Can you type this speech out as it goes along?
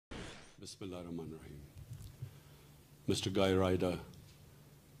Bismillah ar-Rahman ar-Rahim. Mr. Guy Ryder,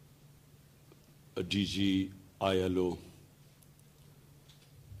 DG ILO,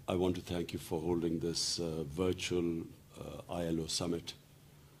 I want to thank you for holding this virtual ILO summit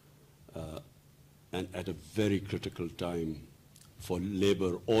and at a very critical time for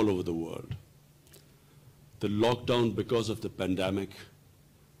labor all over the world. The lockdown because of the pandemic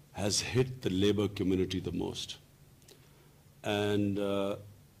has hit the labor community the most. And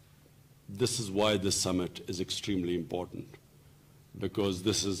this is why this summit is extremely important, because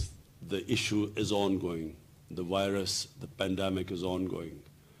the issue is ongoing. The virus, the pandemic is ongoing.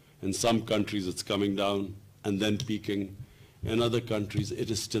 In some countries it's coming down and then peaking. In other countries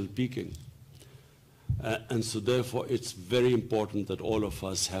it is still peaking. And so therefore it's very important that all of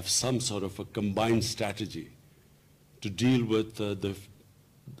us have some sort of a combined strategy to deal with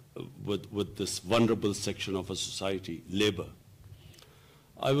with this vulnerable section of a society, labor.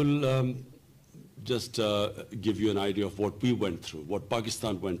 I will just give you an idea of what we went through, what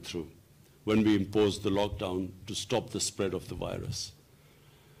Pakistan went through when we imposed the lockdown to stop the spread of the virus.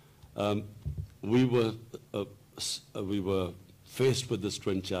 We were faced with this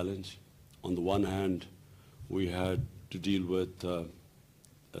twin challenge. On the one hand, we had to deal with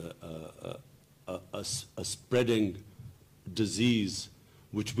a spreading disease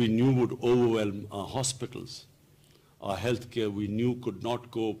which we knew would overwhelm our hospitals. Our healthcare, we knew, could not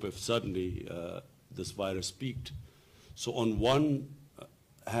cope if suddenly this virus peaked. So on one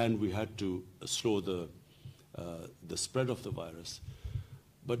hand, we had to slow the spread of the virus.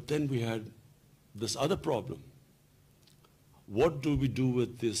 But then we had this other problem. What do we do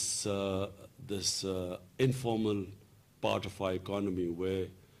with this informal part of our economy where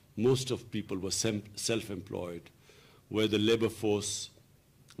most of people were self-employed, where the labor force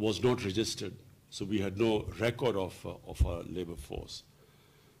was not registered? So we had no record of our labor force.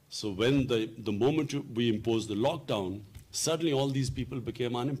 So when the moment we imposed the lockdown, suddenly all these people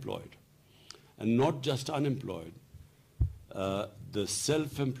became unemployed. And not just unemployed, the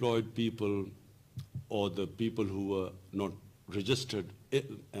self-employed people or the people who were not registered,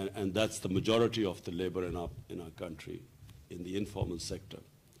 and that's the majority of the labor in our country, in the informal sector.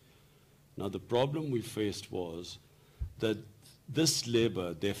 Now the problem we faced was that this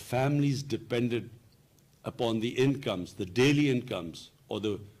labor, their families depended upon the incomes, the daily incomes or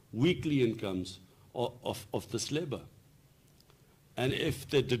the weekly incomes of this labor. And if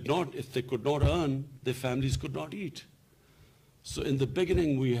they could not earn, their families could not eat. So in the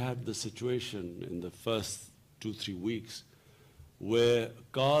beginning, we had the situation in the first 2-3 weeks where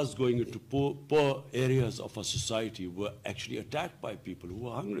cars going into poor areas of our society were actually attacked by people who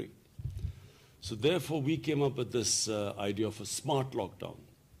were hungry. So therefore, we came up with this idea of a smart lockdown.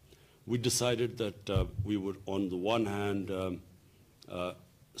 We decided that we would, on the one hand,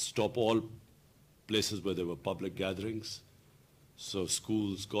 stop all places where there were public gatherings, so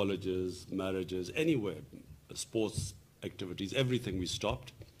schools, colleges, marriages, anywhere, sports activities, everything we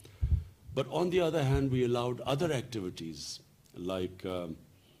stopped. But on the other hand, we allowed other activities like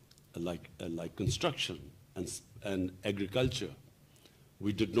construction and agriculture.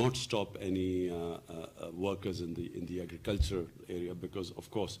 We did not stop any workers in the agriculture area because,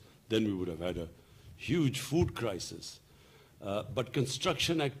 of course, then we would have had a huge food crisis. But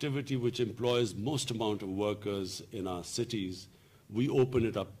construction activity, which employs most amount of workers in our cities, we open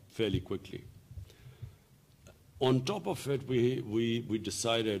it up fairly quickly. On top of it, we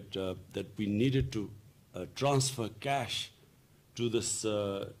decided that we needed to transfer cash to this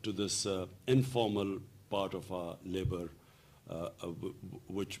informal part of our labor,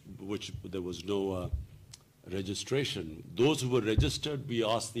 which there was no registration. Those who were registered, we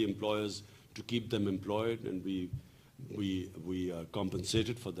asked the employers to keep them employed, and we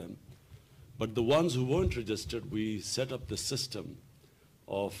compensated for them. But the ones who weren't registered, we set up the system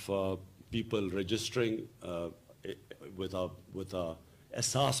of people registering with our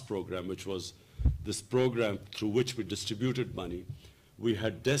SAS program, which was this program through which we distributed money. We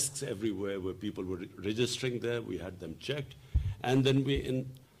had desks everywhere where people were registering there. We had them checked. And then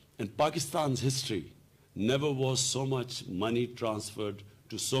in Pakistan's history, never was so much money transferred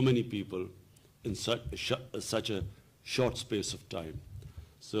to so many people in such a short space of time.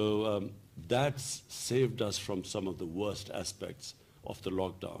 So that's saved us from some of the worst aspects of the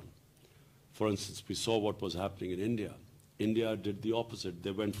lockdown. For instance, we saw what was happening in India. India did the opposite. They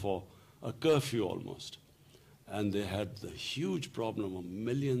went for a curfew almost. And they had the huge problem of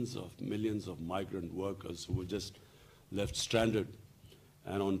millions of migrant workers who were just left stranded.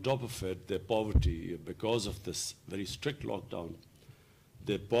 And on top of it, their poverty, because of this very strict lockdown,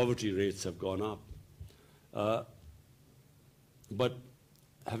 their poverty rates have gone up. But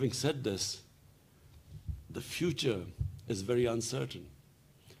having said this, the future is very uncertain.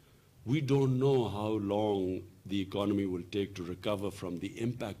 We don't know how long the economy will take to recover from the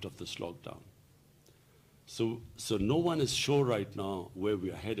impact of this lockdown. So no one is sure right now where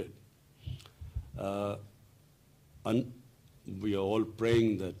we are headed. And we are all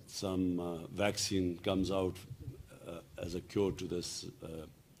praying that some vaccine comes out as a cure to this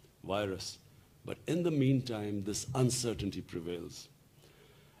virus. But in the meantime, this uncertainty prevails.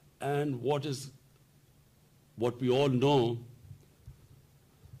 And what we all know,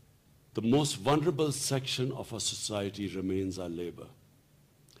 the most vulnerable section of our society remains our labor.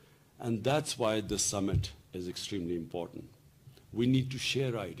 And that's why this summit is extremely important. We need to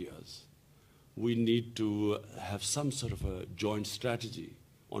share ideas. We need to have some sort of a joint strategy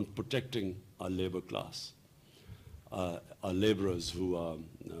on protecting our labor class, our laborers who are,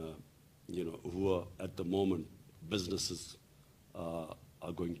 who are at the moment, businesses are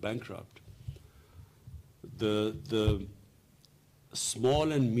going bankrupt. The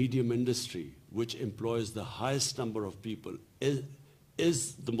small and medium industry, which employs the highest number of people,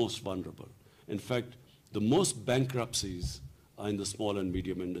 is the most vulnerable. In fact, the most bankruptcies are in the small and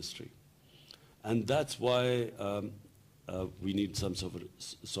medium industry. And that's why we need some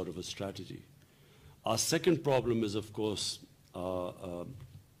sort of a strategy. Our second problem is, of course, our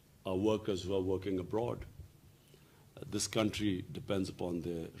workers who are working abroad. This country depends upon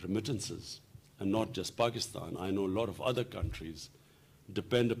their remittances, and not just Pakistan. I know a lot of other countries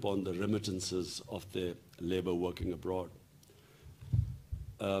depend upon the remittances of their labor working abroad.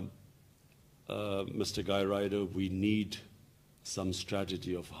 Mr. Guy Ryder, we need some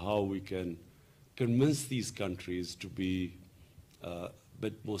strategy of how we can convince these countries to be a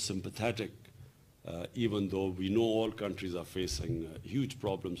bit more sympathetic, even though we know all countries are facing huge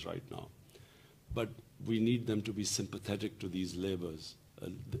problems right now. But we need them to be sympathetic to these laborers,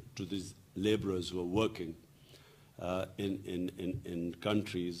 who are working in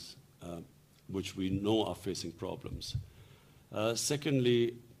countries which we know are facing problems.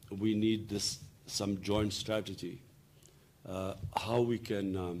 Secondly, we need some joint strategy, how we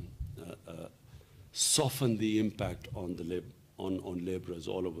can soften the impact on laborers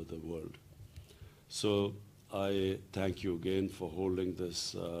all over the world. So I thank you again for holding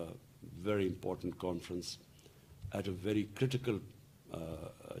this very important conference at a very critical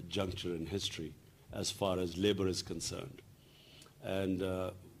juncture in history as far as labor is concerned. And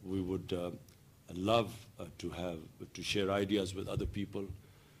we would love to share ideas with other people.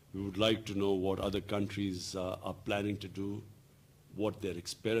 We would like to know what other countries are planning to do, what their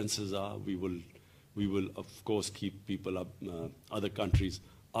experiences are. We will of course keep people other countries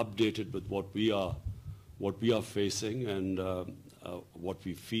updated with what we are facing and what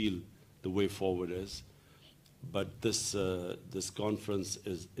we feel the way forward is. But this conference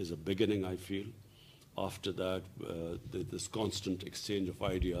is a beginning, I feel. After that, this constant exchange of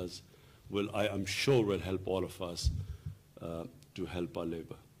ideas I'm sure will help all of us to help our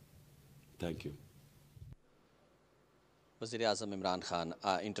labor. Thank you. वज़ीर-ए-आज़म Imran Khan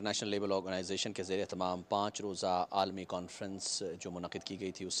international labour organisation के ज़रिए तमाम 5 रोज़ा आलमी conference जो मुनक़िद की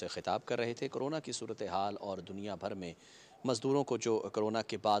गई थी उससे ख़िताब कर रहे थे। कोरोना की सूरत हाल और दुनिया भर में मज़दूरों को जो कोरोना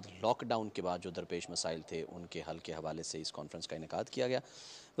के बाद लॉकडाउन के बाद जो दरपेश मसाइल थे उनके हल के हवाले से इस कॉन्फ्रेंस का इनेकाद किया गया।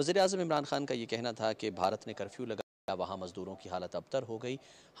 वज़ीर-ए-आज़म इमरान खान का ये कहना था कि भारत ने कर्फ्यू लगाया, वहाँ मज़दूरों की हालत अबतर हो गई।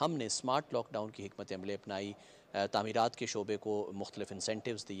 हमने स्मार्ट लॉकडाउन की हिकमत अमली अपनाई, तामीरात के शोबे को मुख्तलिफ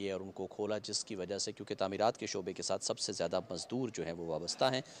इंसेंटिव्स दिए और उनको खोला, जिसकी वजह से क्योंकि तामीरात के शोबे के साथ सबसे ज़्यादा मज़दूर जो हैं वो वाबस्ता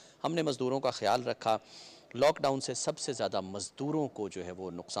हैं, हमने मज़दूरों का ख्याल रखा। लॉकडाउन से सबसे ज़्यादा मज़दूरों को जो है वो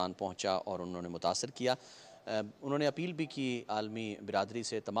नुकसान पहुँचा और उन्होंने मुतासर किया। उन्होंने अपील भी की आलमी बिरादरी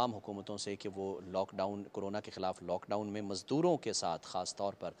से, तमाम हुकूमतों से कि वो लॉकडाउन, कोरोना के ख़िलाफ़ लॉकडाउन में मज़दूरों के साथ ख़ास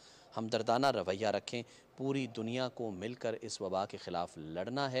तौर पर हमदर्दाना रवैया रखें। पूरी दुनिया को मिलकर इस वबा के ख़िलाफ़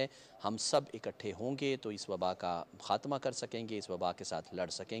लड़ना है। हम सब इकट्ठे होंगे तो इस वबा का ख़ात्मा कर सकेंगे, इस वबा के साथ लड़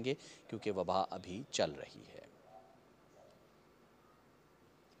सकेंगे, क्योंकि वबा अभी चल रही है।